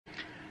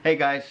Hey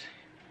guys,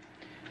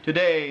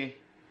 today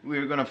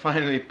we're gonna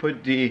finally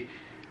put the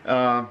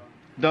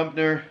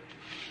dampner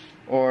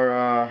or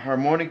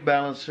harmonic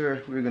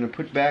balancer, we're gonna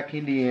put back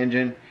in the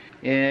engine.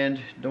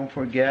 And don't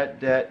forget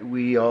that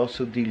we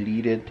also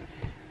deleted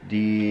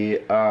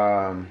the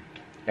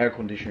air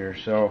conditioner,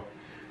 so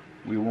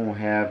we won't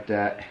have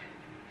that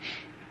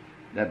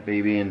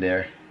baby in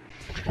there.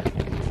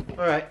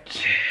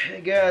 Alright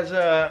guys,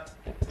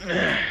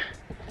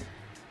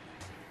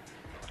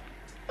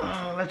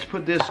 let's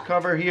put this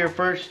cover here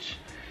first.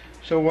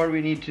 So what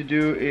we need to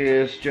do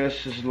is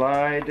just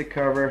slide the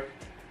cover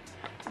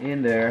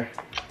in there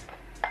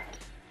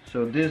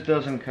so this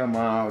doesn't come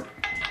out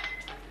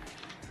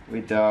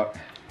without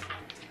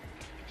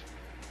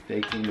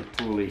taking the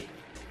pulley.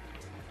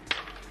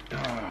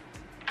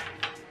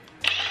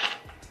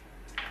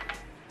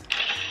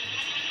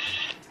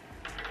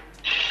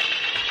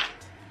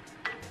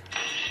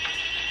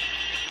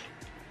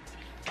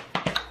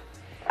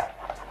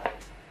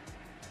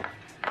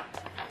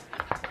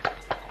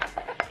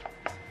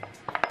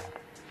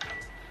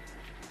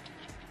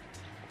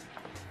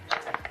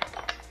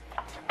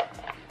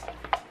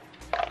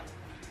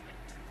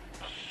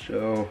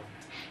 So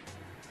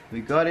we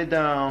got it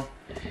down,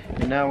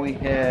 and now we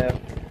have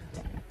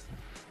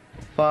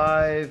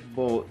 5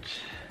 bolts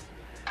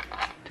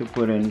to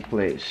put in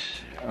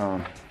place,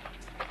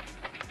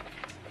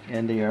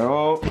 and they are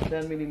all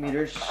 10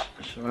 millimeters.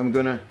 So I'm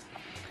gonna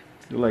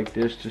do like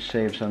this to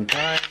save some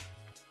time,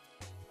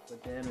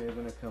 but then we're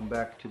gonna come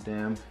back to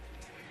them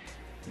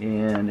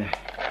and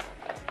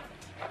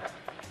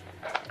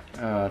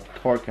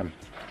torque them.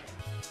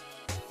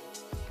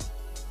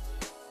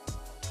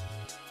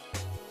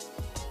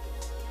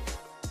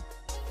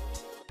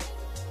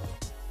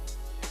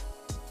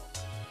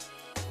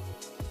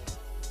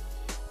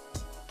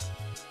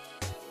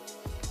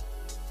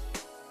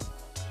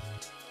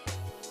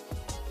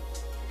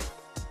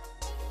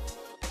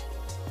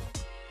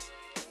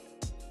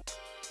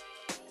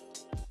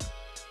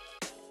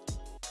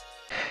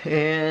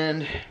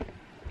 And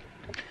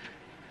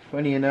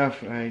funny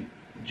enough, I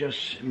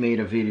just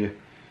made a video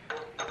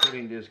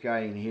putting this guy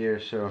in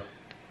here, so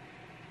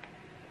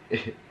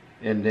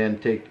and then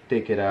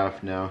take it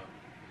off now.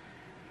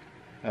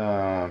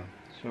 So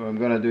I'm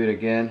gonna do it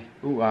again.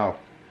 Ooh, wow,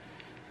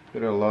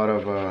 put a lot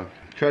of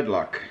tread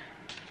lock.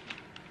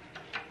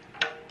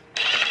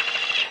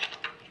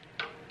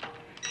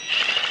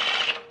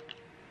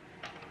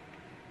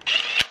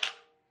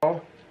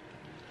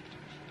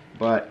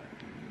 But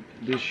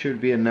this should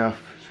be enough.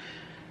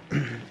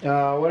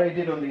 What I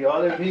did on the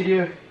other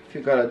video, if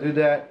you gotta do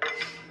that,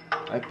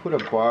 I put a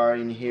bar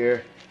in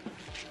here,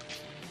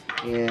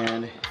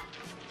 and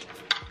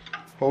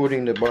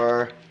holding the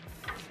bar,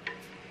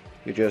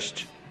 you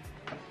just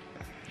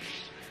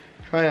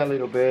try a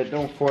little bit.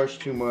 Don't force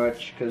too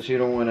much because you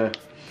don't want to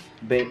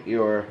bend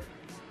your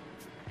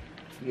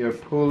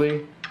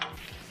pulley.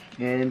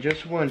 And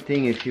just one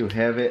thing, if you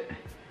have it,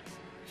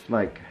 it's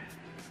like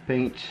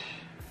paint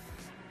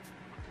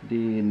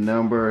the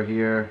number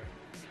here,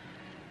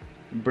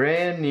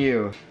 brand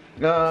new.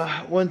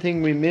 One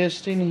thing we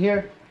missed in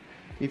here,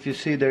 if you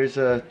see, there's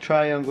a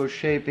triangle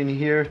shape in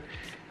here,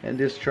 and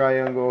this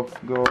triangle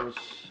goes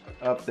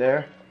up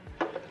there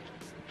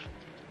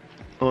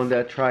on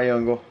that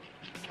triangle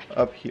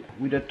up here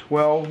with a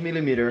 12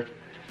 millimeter.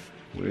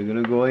 We're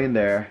gonna go in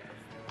there,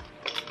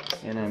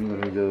 and I'm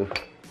gonna go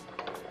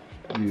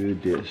do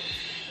this.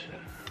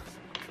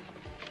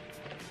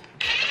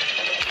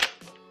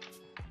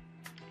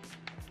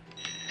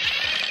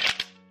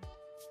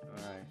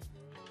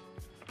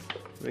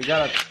 We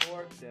gotta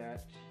torque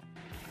that.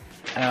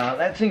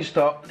 Let's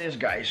install this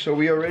guy. So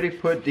we already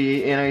put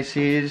the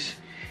NICs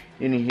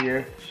in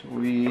here, so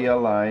we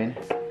align,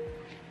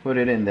 put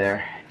it in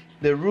there.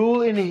 The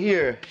rule in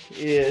here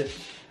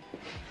is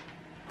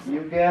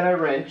you get a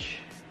wrench,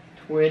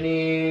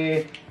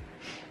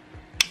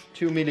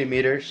 22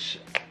 millimeters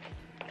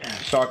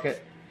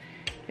socket,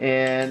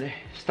 and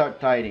start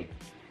tightening.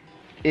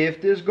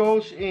 If this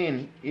goes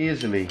in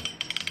easily,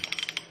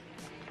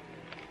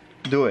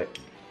 do it.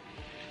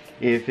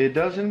 If it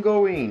doesn't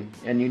go in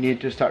and you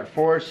need to start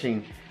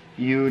forcing,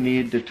 you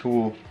need the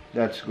tool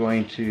that's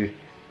going to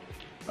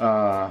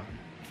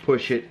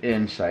push it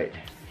inside.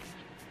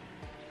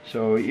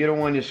 So you don't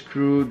want to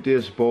screw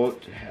this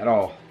bolt at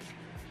all.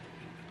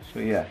 So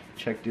yeah,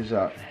 check this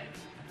out.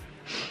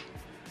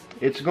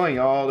 It's going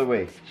all the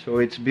way, so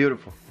it's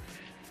beautiful.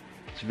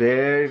 It's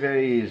very,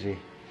 very easy.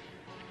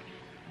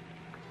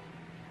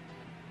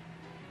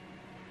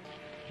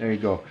 There you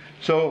go.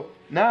 So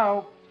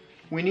now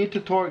we need to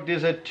torque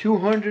this at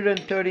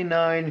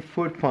 239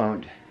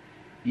 foot-pound.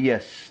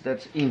 Yes,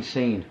 that's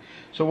insane.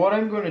 So what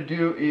I'm going to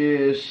do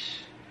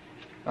is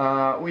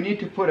we need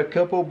to put a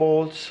couple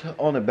bolts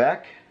on the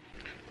back.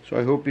 So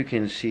I hope you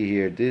can see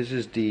here. This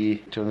is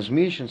the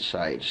transmission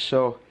side.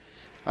 So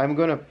I'm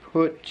going to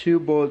put 2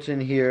 bolts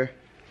in here,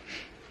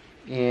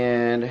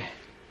 and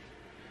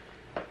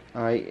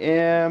I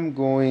am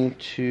going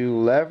to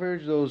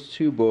leverage those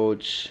 2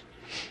 bolts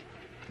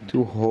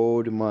to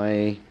hold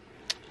my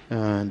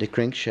the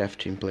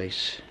crankshaft in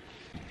place.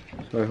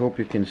 So I hope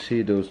you can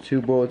see those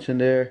two bolts in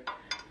there,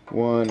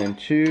 1 and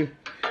 2.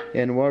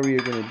 And what we're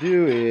gonna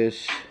do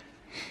is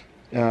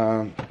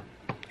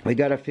we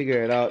gotta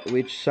figure it out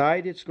which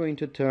side it's going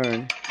to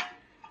turn,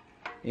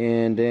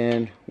 and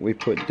then we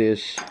put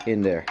this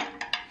in there.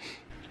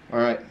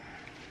 Alright,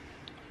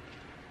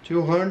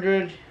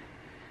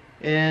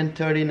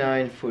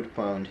 239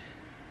 foot-pound.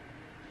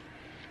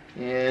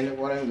 And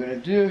what I'm gonna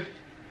do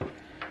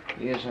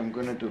is I'm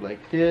gonna do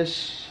like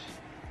this.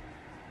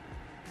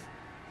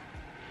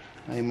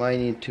 I might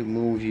need to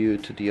move you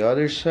to the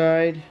other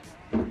side.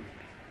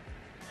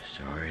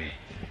 Sorry.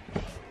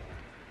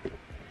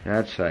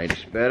 That side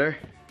is better.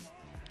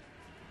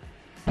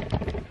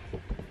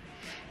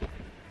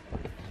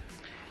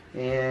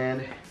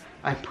 And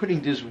I'm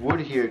putting this wood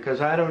here because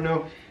I don't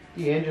know if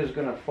the engine is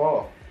gonna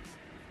fall.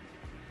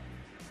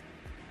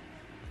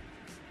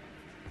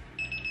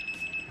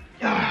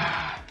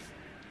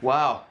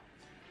 Wow.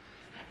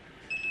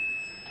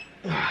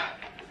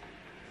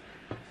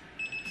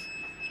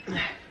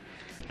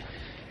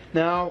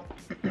 Now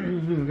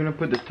we're gonna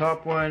put the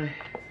top one,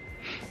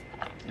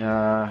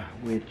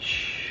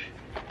 which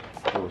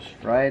goes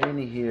right in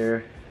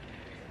here,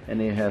 and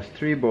it has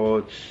 3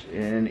 bolts,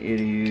 and it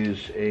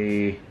uses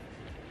a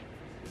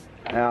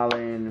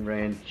Allen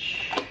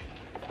wrench.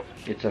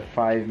 It's a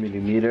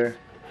 5mm,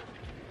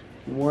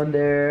 one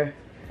there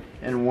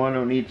and one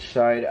on each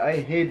side.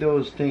 I hate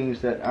those things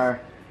that are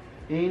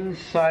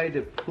inside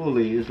the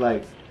pulley. It's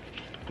like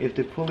if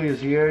the pulley is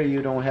here,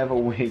 you don't have a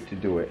way to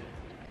do it.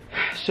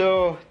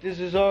 So this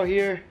is all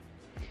here,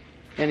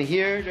 and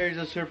here there's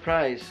a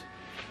surprise.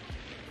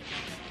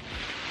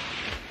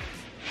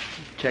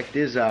 Check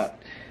this out.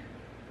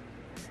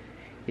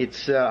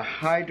 It's a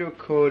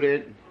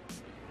hydro-coated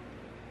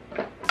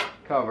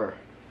cover.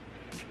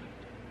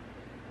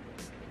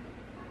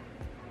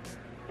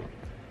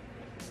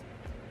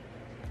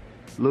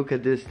 Look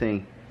at this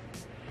thing.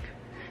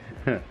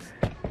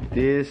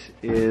 This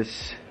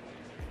is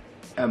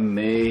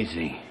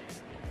amazing.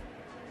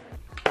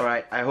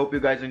 Alright, I hope you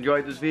guys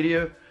enjoyed this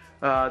video.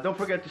 Don't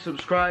forget to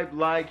subscribe,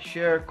 like,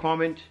 share,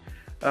 comment.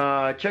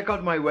 Check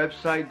out my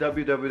website,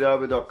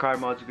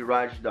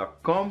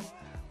 www.carmodsgarage.com.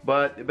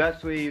 But the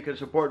best way you can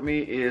support me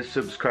is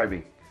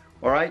subscribing.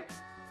 Alright,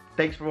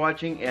 thanks for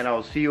watching, and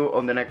I'll see you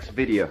on the next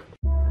video.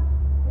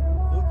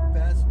 Look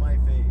past my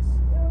face.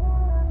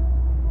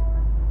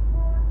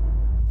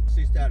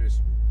 Si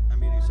status,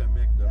 Ameris sa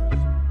McDonald's.